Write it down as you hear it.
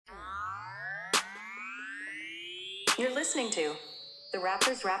You're listening to the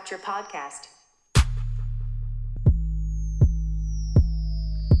Raptors Rapture podcast.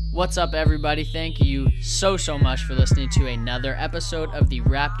 What's up, everybody? Thank you so much for listening to another episode of the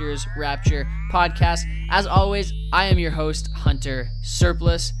Raptors Rapture podcast. As always, I am your host, Hunter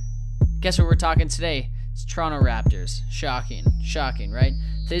Surphlis. Guess what we're talking today? It's Toronto Raptors. Shocking, right?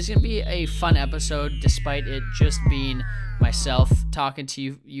 Today's going to be a fun episode, despite it just being myself talking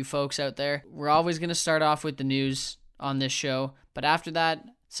to you folks out there. We're always going to start off with the news on this show, but after that,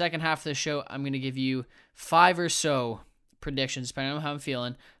 second half of the show, I'm going to give you 5 or so predictions, depending on how I'm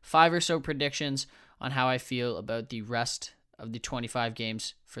feeling, 5 or so predictions on how I feel about the rest of the 25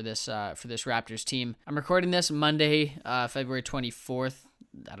 games for this Raptors team. I'm recording this Monday, February 24th.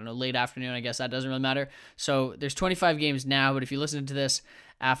 I don't know, late afternoon, I guess that doesn't really matter. So there's 25 games now, but if you listen to this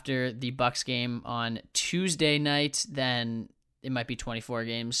after the Bucks game on Tuesday night, then it might be 24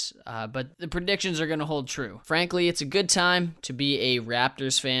 games, but the predictions are going to hold true. Frankly, it's a good time to be a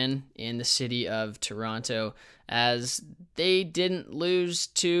Raptors fan in the city of Toronto, as they didn't lose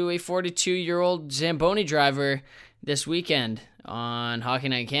to a 42-year-old Zamboni driver this weekend on Hockey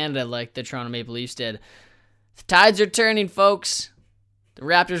Night in Canada like the Toronto Maple Leafs did. The tides are turning, folks. The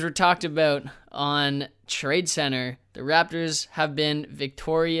Raptors were talked about on Trade Center. The Raptors have been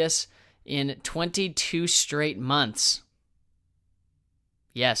victorious in 22 straight months.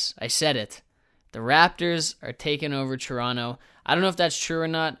 Yes, I said it. The Raptors are taking over Toronto. I don't know if that's true or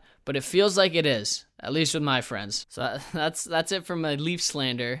not, but it feels like it is, at least with my friends. So that's it from my Leaf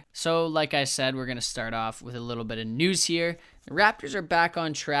slander. So like I said, we're going to start off with a little bit of news here. The Raptors are back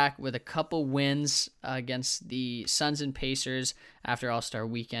on track with a couple wins against the Suns and Pacers after All-Star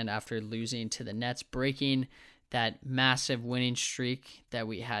Weekend, after losing to the Nets, breaking that massive winning streak that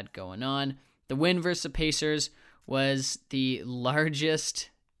we had going on. The win versus the Pacers was the largest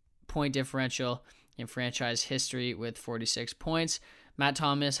point differential in franchise history with 46 points. Matt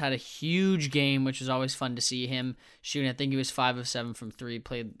Thomas had a huge game, which was always fun to see him shooting. I think he was 5 of 7 from 3,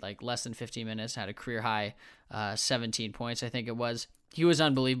 played like less than 15 minutes, had a career high 17 points, I think it was. He was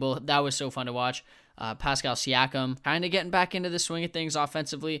unbelievable. That was so fun to watch. Pascal Siakam kind of getting back into the swing of things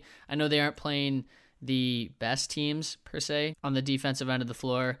offensively. I know they aren't playing the best teams, per se, on the defensive end of the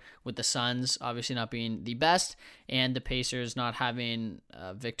floor, with the Suns obviously not being the best, and the Pacers not having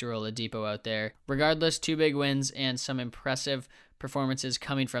Victor Oladipo out there. Regardless, 2 big wins and some impressive performances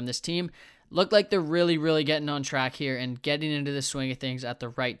coming from this team. Look like they're really getting on track here and getting into the swing of things at the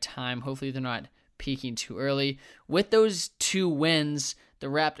right time. Hopefully they're not peaking too early. With those 2 wins, the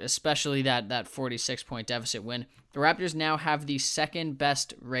Raptors, especially that 46-point deficit win, the Raptors now have the second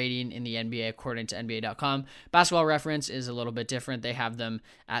best rating in the NBA according to NBA.com. Basketball Reference is a little bit different. They have them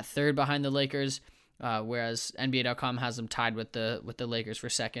at 3rd behind the Lakers, whereas NBA.com has them tied with the Lakers for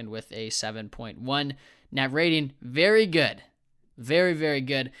 2nd with a 7.1 net rating. Very good. Very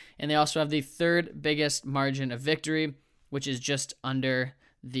good. And they also have the 3rd biggest margin of victory, which is just under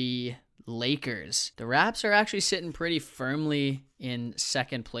the Lakers. The Raps are actually sitting pretty firmly in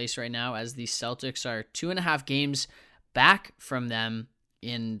 2nd place right now, as the Celtics are 2.5 games back from them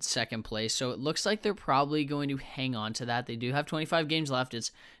in 2nd place. So it looks like they're probably going to hang on to that. They do have 25 games left.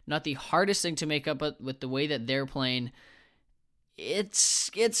 It's not the hardest thing to make up, but with the way that they're playing, it's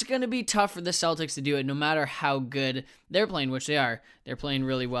going to be tough for the Celtics to do it, no matter how good they're playing, which they are. They're playing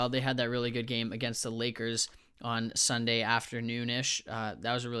really well. They had that really good game against the Lakers on Sunday afternoon-ish. That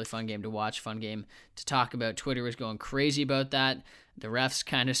was a really fun game to watch, fun game to talk about. Twitter was going crazy about that. The refs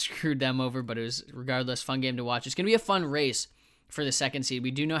kind of screwed them over, but it was, regardless, fun game to watch. It's going to be a fun race for the 2nd seed.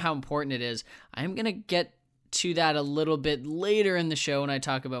 We do know how important it is. I am going to get to that a little bit later in the show when I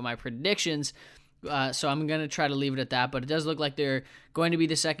talk about my predictions, so I'm going to try to leave it at that, but it does look like they're going to be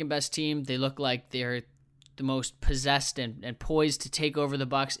the 2nd best team. They look like they're the most possessed and poised to take over the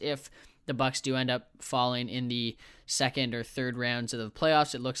Bucks if the Bucks do end up falling in the 2nd or 3rd rounds of the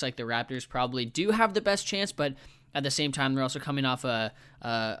playoffs. It looks like the Raptors probably do have the best chance, but at the same time, they're also coming off a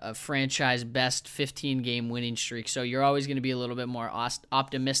franchise best 15-game winning streak, so you're always going to be a little bit more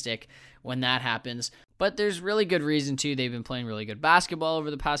optimistic when that happens. But there's really good reason, too. They've been playing really good basketball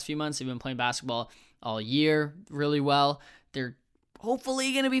over the past few months. They've been playing basketball all year really well. They're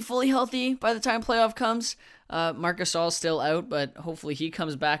hopefully going to be fully healthy by the time playoff comes. Marc Gasol's still out, but hopefully he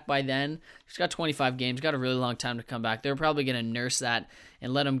comes back by then. He's got 25 games, got a really long time to come back. They're probably going to nurse that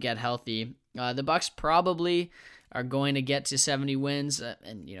and let him get healthy. The Bucks probably are going to get to 70 wins,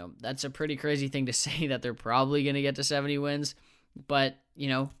 and that's a pretty crazy thing to say, that they're probably going to get to 70 wins. But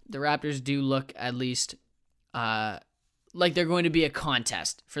the Raptors do look at least like they're going to be a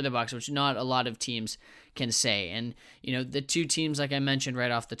contest for the Bucks, which not a lot of teams can say. And, the 2 teams, like I mentioned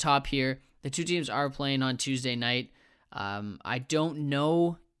right off the top here, the 2 teams are playing on Tuesday night. I don't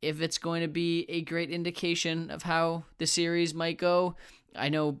know if it's going to be a great indication of how the series might go. I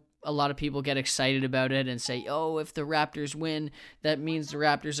know a lot of people get excited about it and say, oh, if the Raptors win, that means the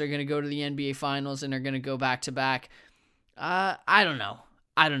Raptors are going to go to the NBA Finals and are going to go back-to-back. I don't know.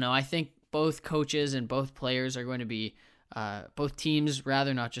 I think both coaches and both players are going to be, both teams,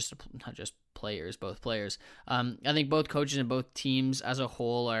 rather, not just players, both players. I think both coaches and both teams as a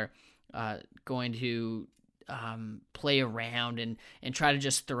whole are going to play around and try to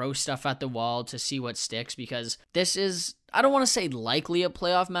just throw stuff at the wall to see what sticks, because this is, I don't want to say likely a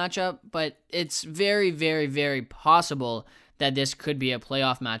playoff matchup, but it's very, very, very possible that this could be a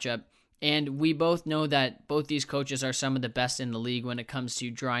playoff matchup. And we both know that both these coaches are some of the best in the league when it comes to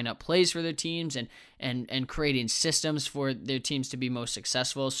drawing up plays for their teams and creating systems for their teams to be most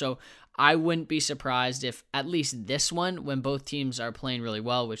successful. So I wouldn't be surprised if at least this one, when both teams are playing really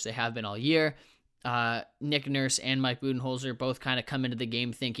well, which they have been all year, Nick Nurse and Mike Budenholzer both kind of come into the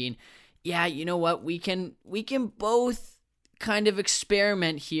game thinking, yeah, you know what, we can both kind of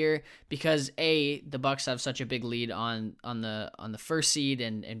experiment here, because the Bucks have such a big lead on the first seed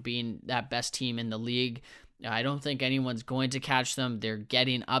and being that best team in the league. I don't think anyone's going to catch them. They're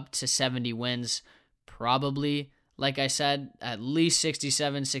getting up to 70 wins, probably, like I said, at least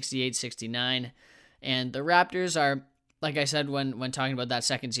 67, 68, 69. And the Raptors are, like I said when talking about that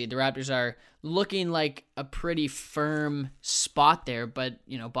second seed, the Raptors are looking like a pretty firm spot there, but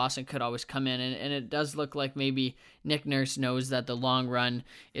Boston could always come in, and it does look like maybe Nick Nurse knows that the long run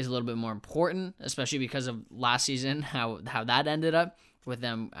is a little bit more important, especially because of last season, how that ended up with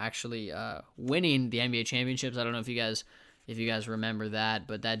them actually winning the NBA championships. I don't know if you guys remember that,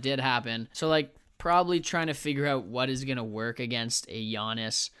 but that did happen. So probably trying to figure out what is going to work against a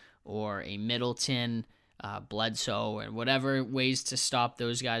Giannis or a Middleton, Bledsoe, and whatever ways to stop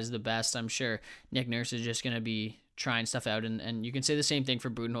those guys the best. I'm sure Nick Nurse is just going to be trying stuff out, and you can say the same thing for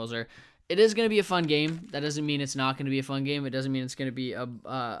Budenholzer. It is going to be a fun game. That doesn't mean it's not going to be a fun game. It doesn't mean it's going to be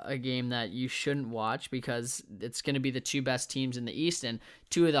a game that you shouldn't watch, because it's going to be the two best teams in the East and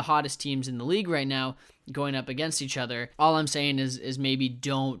two of the hottest teams in the league right now going up against each other. All I'm saying is maybe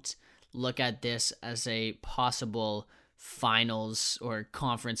don't look at this as a possible finals or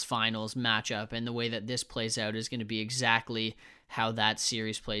conference finals matchup, and the way that this plays out is going to be exactly how that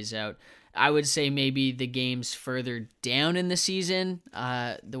series plays out. I would say maybe the games further down in the season,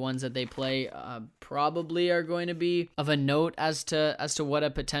 the ones that they play, probably are going to be of a note as to what a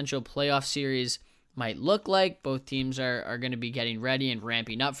potential playoff series might look like. Both teams are going to be getting ready and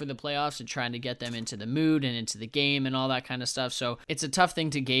ramping up for the playoffs and trying to get them into the mood and into the game and all that kind of stuff. So it's a tough thing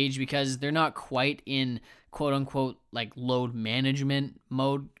to gauge, because they're not quite in quote unquote load management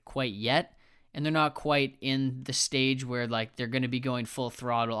mode quite yet. And they're not quite in the stage where they're going to be going full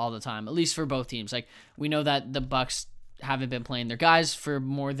throttle all the time, at least for both teams. We know that the Bucks haven't been playing their guys for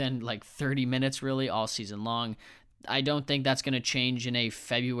more than 30 minutes really all season long. I don't think that's going to change in a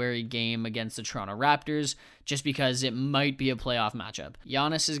February game against the Toronto Raptors, just because it might be a playoff matchup.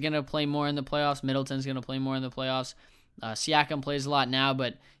 Giannis is going to play more in the playoffs. Middleton's going to play more in the playoffs. Siakam plays a lot now,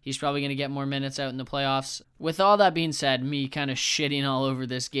 but he's probably going to get more minutes out in the playoffs. With all that being said, me kind of shitting all over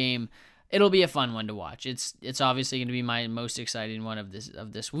this game, it'll be a fun one to watch. It's obviously going to be my most exciting one of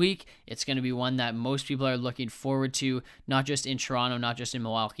this week. It's going to be one that most people are looking forward to, not just in Toronto, not just in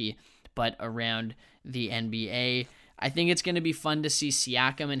Milwaukee, but around the NBA. I think it's going to be fun to see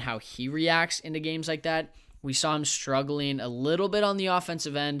Siakam and how he reacts into games like that. We saw him struggling a little bit on the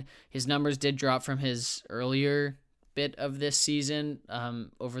offensive end. His numbers did drop from his earlier bit of this season,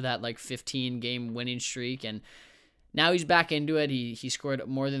 over that 15-game winning streak, and now he's back into it. He scored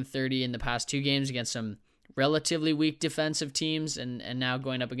more than 30 in the past two games against some relatively weak defensive teams, and now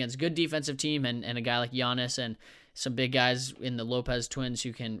going up against a good defensive team and a guy like Giannis and some big guys in the Lopez twins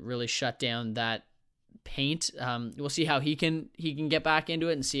who can really shut down that paint. We'll see how he can get back into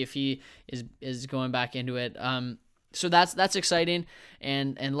it and see if he is going back into it. So that's exciting.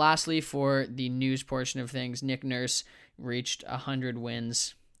 And lastly, for the news portion of things, Nick Nurse reached 100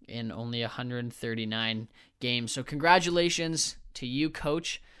 wins in only 139 games. So congratulations to you,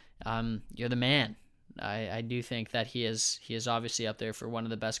 Coach. You're the man. I do think that he is obviously up there for one of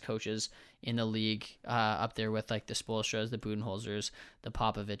the best coaches in the league, up there with the Spoelstras, the Budenholzers, the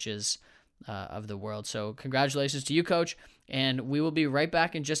Popoviches of the world. So congratulations to you, Coach. And we will be right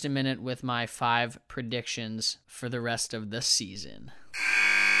back in just a minute with my 5 predictions for the rest of the season.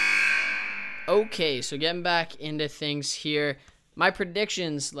 Okay, so getting back into things here. My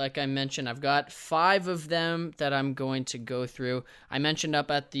predictions, like I mentioned, I've got 5 of them that I'm going to go through. I mentioned up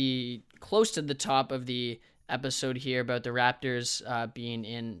at close to the top of the episode here about the Raptors being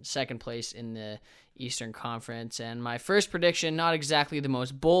in second place in the Eastern Conference. And my first prediction, not exactly the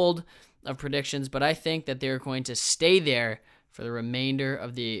most bold of predictions, but I think that they're going to stay there for the remainder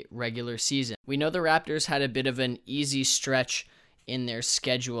of the regular season. We know the Raptors had a bit of an easy stretch in their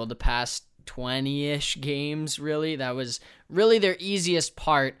schedule the past 20-ish games, really. That was really their easiest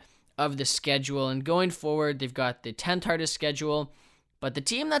part of the schedule. And going forward, they've got the 10th hardest schedule, but the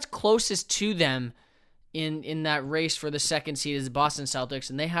team that's closest to them in that race for the second seed is the Boston Celtics,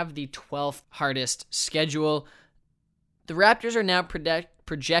 and they have the 12th hardest schedule. The Raptors are now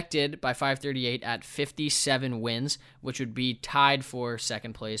projected by 538 at 57 wins, which would be tied for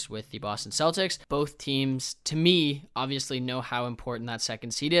second place with the Boston Celtics. Both teams, to me, obviously know how important that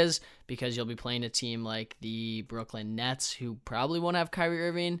second seed is, because you'll be playing a team like the Brooklyn Nets, who probably won't have Kyrie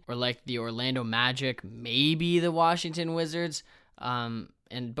Irving, or like the Orlando Magic, maybe the Washington Wizards.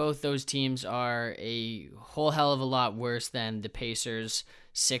 And both those teams are a whole hell of a lot worse than the Pacers,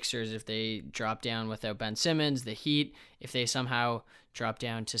 Sixers if they drop down without Ben Simmons, the Heat if they somehow drop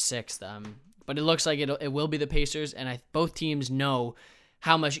down to sixth. But it looks like it will be the Pacers, and both teams know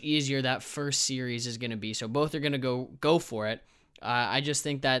how much easier that first series is going to be. So both are going to go for it. I just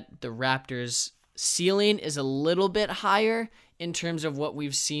think that the Raptors' ceiling is a little bit higher in terms of what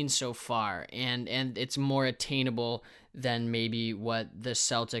we've seen so far, and it's more attainable than maybe what the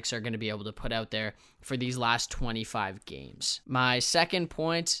Celtics are going to be able to put out there for these last 25 games. My second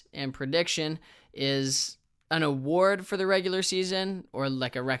point and prediction is an award for the regular season, or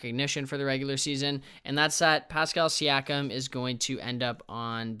like a recognition for the regular season, and that's that Pascal Siakam is going to end up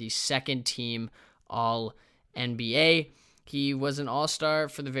on the second team All-NBA. He was an All-Star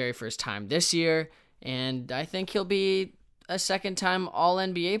for the very first time this year, and I think he'll be a second-time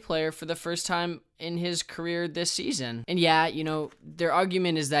All-NBA player for the first time in his career this season. And yeah, their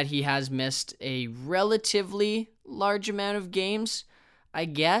argument is that he has missed a relatively large amount of games, I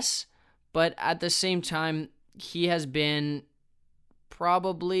guess, but at the same time, he has been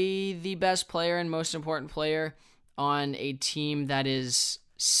probably the best player and most important player on a team that is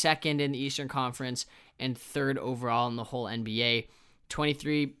second in the Eastern Conference and third overall in the whole NBA.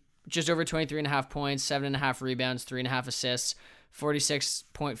 Just over 23.5 points, 7.5 rebounds, 3.5 assists,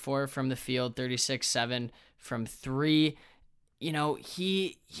 46.4 from the field, 36.7 from three.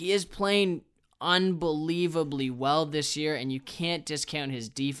 He is playing unbelievably well this year, and you can't discount his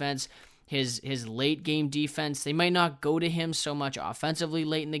defense, his late game defense. They might not go to him so much offensively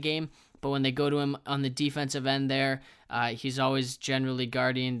late in the game, but when they go to him on the defensive end there, he's always generally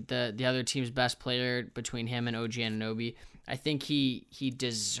guarding the other team's best player between him and OG Anunoby. I think he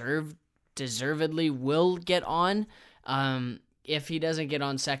deservedly will get on. If he doesn't get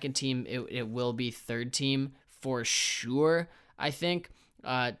on second team, it will be third team for sure, I think.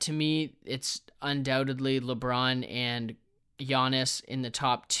 To me, it's undoubtedly LeBron and Giannis in the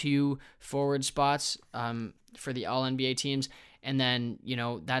top two forward spots for the All-NBA teams. And then,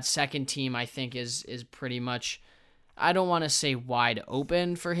 that second team, I think, is pretty much, I don't want to say wide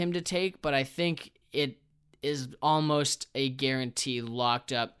open for him to take, but I think it is almost a guarantee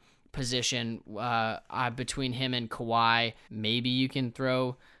locked up position between him and Kawhi. Maybe you can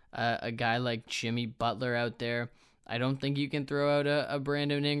throw a guy like Jimmy Butler out there. I don't think you can throw out a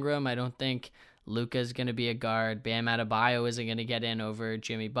Brandon Ingram. I don't think Luka's going to be a guard. Bam Adebayo isn't going to get in over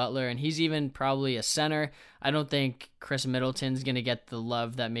Jimmy Butler, and he's even probably a center. I don't think Chris Middleton's going to get the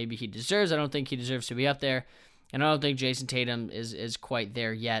love that maybe he deserves. I don't think he deserves to be up there, and I don't think Jason Tatum is quite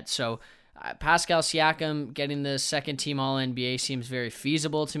there yet. So Pascal Siakam getting the second team All-NBA seems very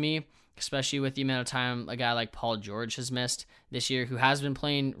feasible to me, especially with the amount of time a guy like Paul George has missed this year, who has been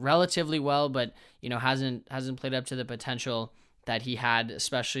playing relatively well, but hasn't played up to the potential that he had,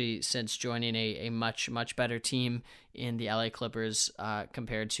 especially since joining a much, much better team in the LA Clippers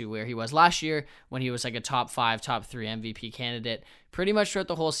compared to where he was last year when he was like a top 5, top 3 MVP candidate pretty much throughout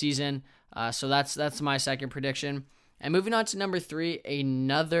the whole season. So that's my second prediction. And moving on to number 3,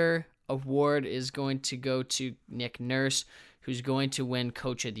 another award is going to go to Nick Nurse, who's going to win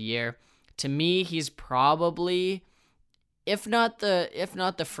Coach of the Year. To me, he's probably, if not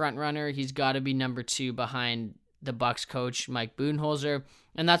the front runner, he's got to be number 2 behind the Bucks coach Mike Budenholzer,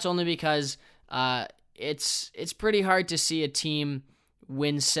 and that's only because it's pretty hard to see a team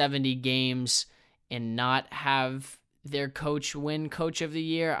win 70 games and not have their coach win Coach of the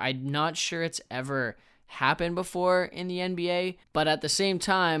Year. I'm not sure it's ever happened before in the NBA, but at the same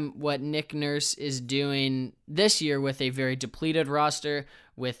time, what Nick Nurse is doing this year with a very depleted roster,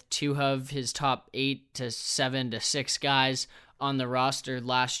 with 2 of his top 8 to 7 to 6 guys on the roster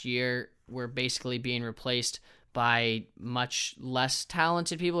last year were basically being replaced by much less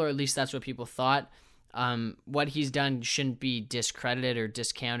talented people, or at least that's what people thought. what he's done shouldn't be discredited or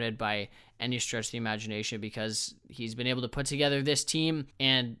discounted by any stretch of the imagination, because he's been able to put together this team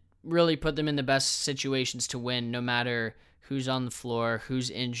and really put them in the best situations to win, no matter who's on the floor, who's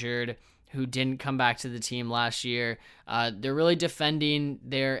injured, who didn't come back to the team last year. They're really defending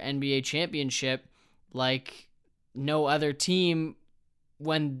their NBA championship like no other team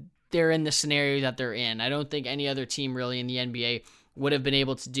when they're in the scenario that they're in. I don't think any other team really in the NBA would have been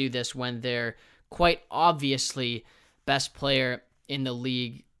able to do this when they're quite obviously best player in the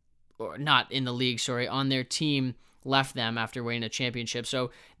league, or not in the league, sorry, on their team left them after winning a championship.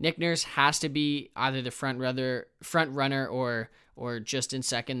 So Nick Nurse has to be either the front runner or just in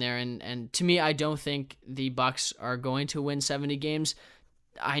second there. And to me, I don't think the Bucks are going to win 70 games.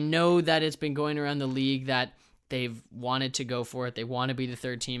 I know that it's been going around the league that they've wanted to go for it. They want to be the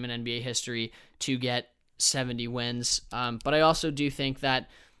third team in NBA history to get 70 wins. But I also do think that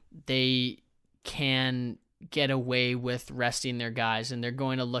they can get away with resting their guys, and they're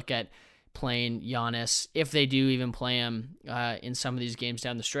going to look at playing Giannis, if they do even play him in some of these games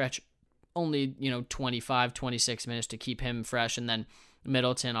down the stretch, only 25, 26 minutes to keep him fresh. And then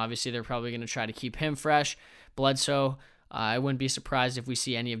Middleton, obviously they're probably going to try to keep him fresh. Bledsoe, I wouldn't be surprised if we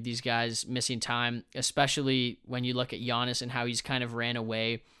see any of these guys missing time, especially when you look at Giannis and how he's kind of ran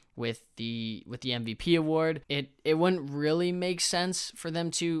away with the MVP award. It wouldn't really make sense for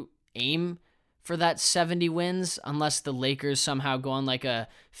them to aim for that 70 wins unless the Lakers somehow go on like a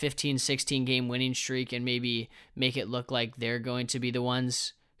 15, 16 game winning streak and maybe make it look like they're going to be the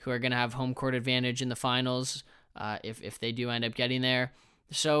ones who are going to have home court advantage in the finals if they do end up getting there.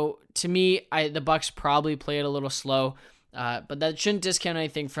 So to me, the Bucks probably play it a little slow, but that shouldn't discount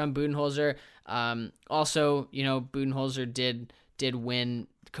anything from Budenholzer. Also, Budenholzer did win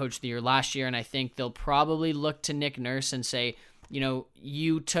Coach of the Year last year, and I think they'll probably look to Nick Nurse and say,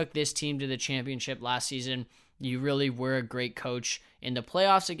 you took this team to the championship last season. You really were a great coach in the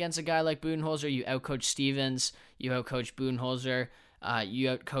playoffs against a guy like Budenholzer. You outcoached Stevens. You outcoached Budenholzer. You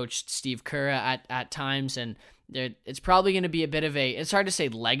outcoached Steve Kerr at times. And it's probably going to be a bit of it's hard to say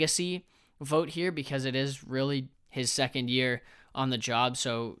legacy vote here because it is really his second year on the job.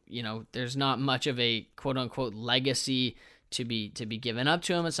 So, there's not much of a quote unquote legacy to be given up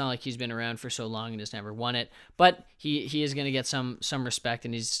to him. It's not like he's been around for so long and has never won it, but he is going to get some respect,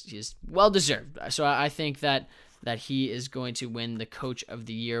 and he's well deserved. So I think that he is going to win the Coach of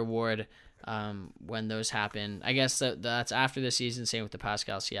the Year award when those happen. I guess that's after the season. Same with the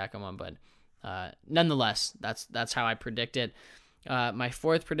Pascal Siakam one, but nonetheless, that's how I predict it. My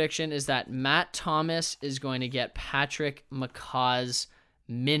fourth prediction is that Matt Thomas is going to get Patrick McCaw's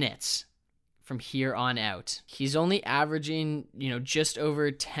minutes from here on out. He's only averaging, just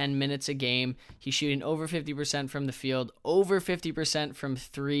over 10 minutes a game. He's shooting over 50% from the field, over 50% from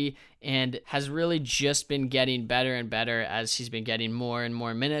three, and has really just been getting better and better as he's been getting more and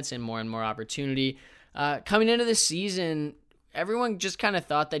more minutes and more opportunity. Coming into the season, everyone just kind of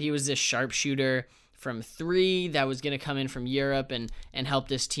thought that he was this sharpshooter from three that was going to come in from Europe and help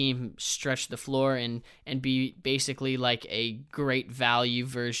this team stretch the floor and be basically like a great value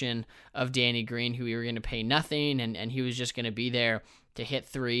version of Danny Green, who we were going to pay nothing, and he was just going to be there to hit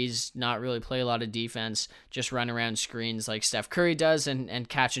threes, not really play a lot of defense, just run around screens like Steph Curry does and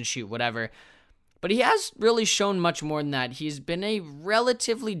catch and shoot, whatever. But he has really shown much more than that. He's been a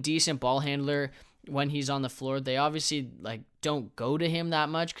relatively decent ball handler when he's on the floor. They obviously don't go to him that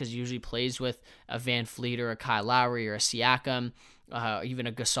much because he usually plays with a Van Fleet or a Kyle Lowry or a Siakam, even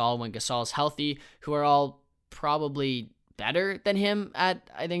a Gasol when Gasol's healthy, who are all probably better than him at,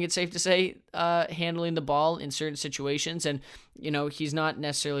 I think it's safe to say, handling the ball in certain situations. And, he's not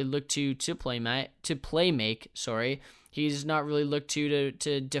necessarily looked to play make. He's not really looked to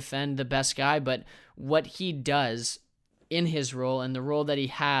defend the best guy, but what he does in his role and the role that he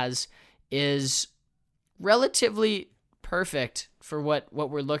has is relatively perfect for what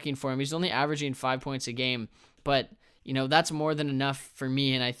we're looking for him. He's only averaging 5 points a game, but that's more than enough for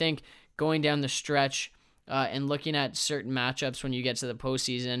me. And I think going down the stretch and looking at certain matchups when you get to the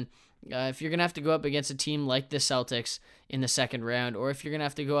postseason, if you're gonna have to go up against a team like the Celtics in the second round, or if you're gonna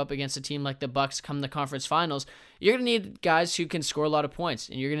have to go up against a team like the Bucks come the conference finals, you're gonna need guys who can score a lot of points,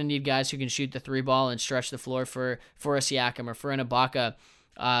 and you're gonna need guys who can shoot the three ball and stretch the floor for a Siakam or for an Ibaka.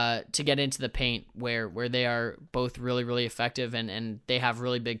 To get into the paint where they are both really, really effective and they have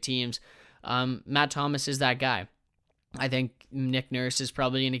really big teams. Matt Thomas is that guy. I think Nick Nurse is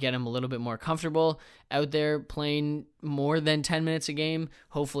probably going to get him a little bit more comfortable out there playing more than 10 minutes a game,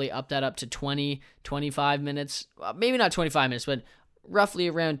 hopefully up to 20, 25 minutes, maybe not 25 minutes, but roughly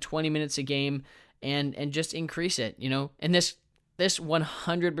around 20 minutes a game and just increase it, And this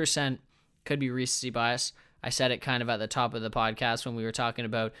 100% Could be recency bias. I said it kind of at the top of the podcast when we were talking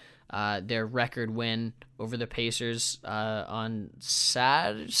about their record win over the Pacers on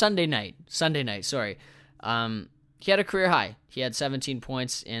Sunday night. Sorry. He had a career high. He had 17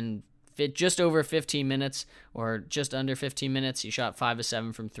 points in just over 15 minutes, or just under 15 minutes. He shot 5 of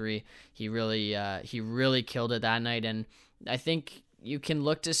 7 from 3. He really killed it that night, and I think you can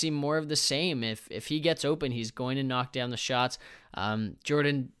look to see more of the same. If he gets open, he's going to knock down the shots.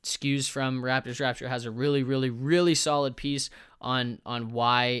 Jordan Skews from Raptors Rapture has a really solid piece on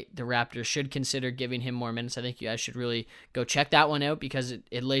why the Raptors should consider giving him more minutes. I think you guys should really go check that one out, because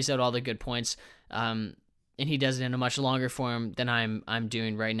it lays out all the good points. And he does it in a much longer form than I'm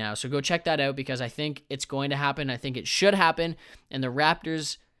doing right now. So go check that out, because I think it's going to happen. I think it should happen, and the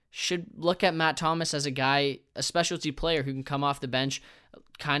Raptors should look at Matt Thomas as a guy, a specialty player who can come off the bench,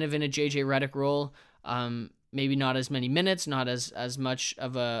 kind of in a JJ Redick role. Maybe not as many minutes, not as much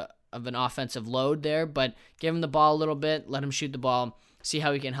of an offensive load there, but give him the ball a little bit, let him shoot the ball, see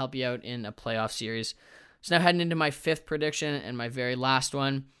how he can help you out in a playoff series. So now heading into my fifth prediction, and my very last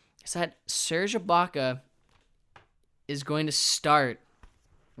one, is that Serge Ibaka is going to start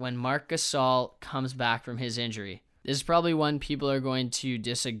when Marc Gasol comes back from his injury. This is probably one people are going to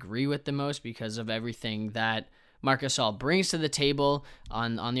disagree with the most, because of everything that Marc Gasol brings to the table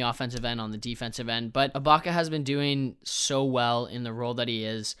on the offensive end, on the defensive end. But Ibaka has been doing so well in the role that he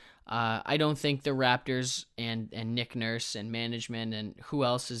is. I don't think the Raptors and Nick Nurse and management and who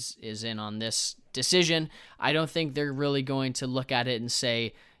else is in on this decision, I don't think they're really going to look at it and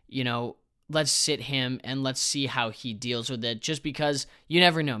say, let's sit him and let's see how he deals with it, just because you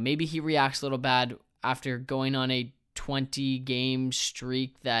never know. Maybe he reacts a little bad after going on a 20-game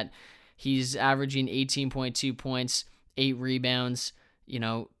streak that he's averaging 18.2 points, 8 rebounds,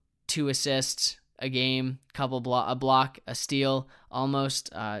 2 assists a game, a block, a steal,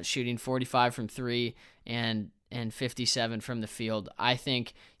 almost, shooting 45 from 3 and 57 from the field. I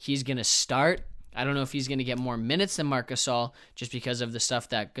think he's going to start. I don't know if he's going to get more minutes than Marc Gasol, just because of the stuff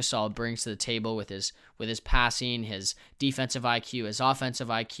that Gasol brings to the table with his passing, his defensive IQ, his offensive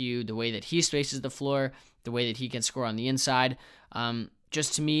IQ, the way that he spaces the floor, the way that he can score on the inside.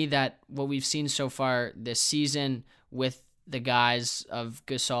 Just to me, that what we've seen so far this season with the guys of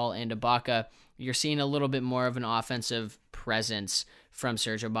Gasol and Ibaka, you're seeing a little bit more of an offensive presence from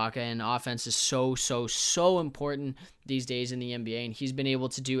Serge Ibaka, and offense is so important these days in the NBA, and he's been able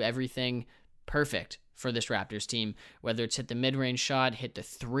to do everything perfect for this Raptors team, whether it's hit the mid-range shot, hit the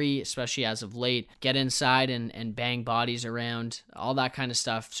 3, especially as of late, get inside and bang bodies around, all that kind of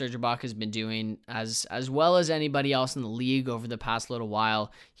stuff. Serge Ibaka has been doing as well as anybody else in the league over the past little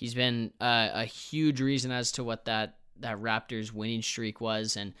while. He's been a huge reason as to what that Raptors winning streak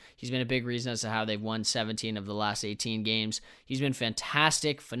was, and he's been a big reason as to how they've won 17 of the last 18 games. He's been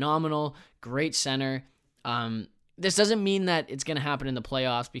fantastic, phenomenal, great center. This doesn't mean that it's going to happen in the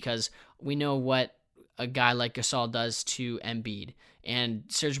playoffs, because we know what a guy like Gasol does to Embiid, and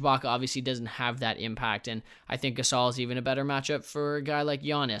Serge Ibaka obviously doesn't have that impact, and I think Gasol is even a better matchup for a guy like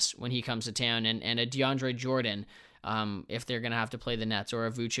Giannis when he comes to town, and a DeAndre Jordan if they're going to have to play the Nets, or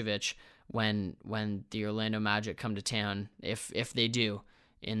a Vucevic when the Orlando Magic come to town, if they do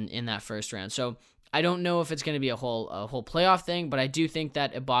in that first round. So I don't know if it's going to be a whole playoff thing, but I do think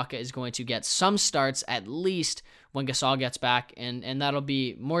that Ibaka is going to get some starts at least when Gasol gets back, and that'll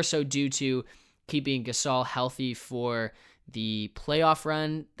be more so due to keeping Gasol healthy for the playoff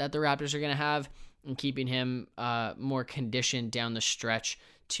run that the Raptors are going to have, and keeping him more conditioned down the stretch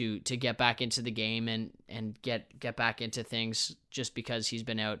to get back into the game and get back into things, just because he's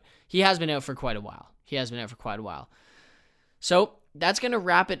been out. He has been out for quite a while. So that's going to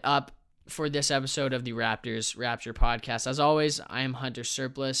wrap it up for this episode of the Raptors Rapture podcast. As always, I am Hunter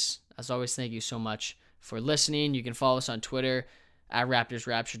Surphlis. As always, thank you so much for listening. You can follow us on Twitter at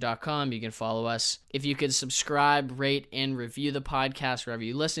RaptorsRapture.com. You can follow us. If you could subscribe, rate, and review the podcast wherever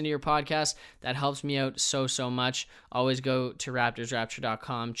you listen to your podcast, that helps me out so much. Always go to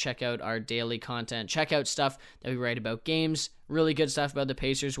RaptorsRapture.com. Check out our daily content. Check out stuff that we write about games. Really good stuff about the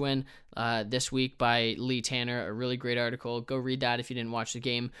Pacers win this week by Lee Tanner. A really great article. Go read that if you didn't watch the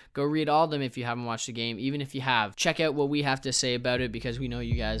game. Go read all of them if you haven't watched the game. Even if you have, check out what we have to say about it, because we know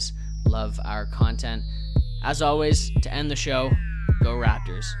you guys love our content. As always, to end the show, go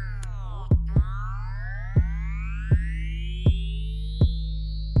Raptors.